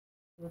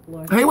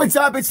Hey, what's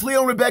up? It's Leo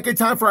and Rebecca.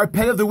 Time for our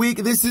pet of the week.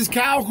 This is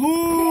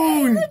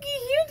Calhoun. Look at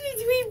you,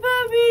 sweet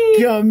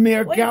puppy. Come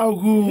here,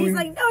 Calhoun. He's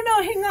like,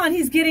 no, hang on.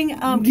 He's getting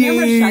camera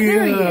shot.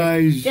 There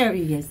he is. There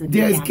he is.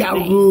 There's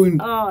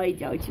Calhoun. Oh, I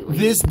don't you.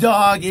 This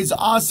dog is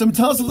awesome.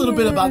 Tell us a little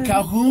bit about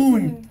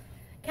Calhoun.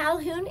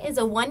 Calhoun is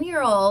a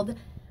 1-year-old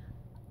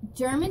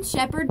German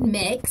Shepherd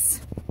mix.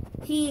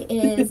 He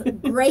is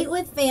great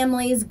with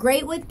families,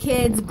 great with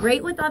kids,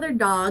 great with other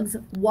dogs,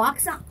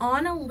 walks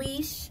on a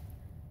leash,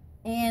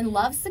 and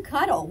loves to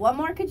cuddle. What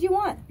more could you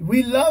want?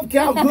 We love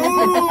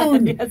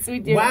Calhoun. Yes, we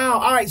do. Wow.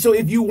 All right. So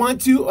if you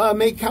want to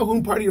make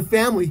Calhoun part of your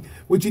family,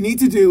 what you need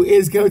to do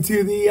is go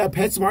to the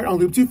PetSmart on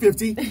Loop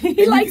 250.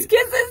 He likes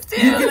kisses,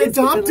 too. You can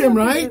adopt him,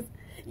 right?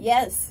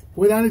 Yes.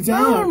 Without a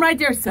doubt. Oh, right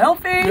there,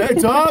 selfie.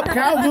 That's up,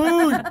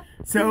 Calhoun.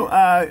 So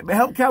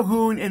help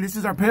Calhoun, and this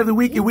is our pet of the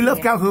week, and we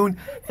love Calhoun,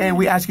 and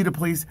we ask you to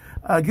please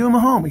give him a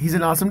home. He's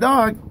an awesome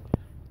dog.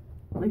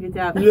 Look at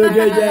that. Look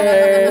at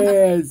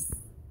this.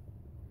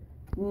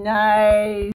 Nice.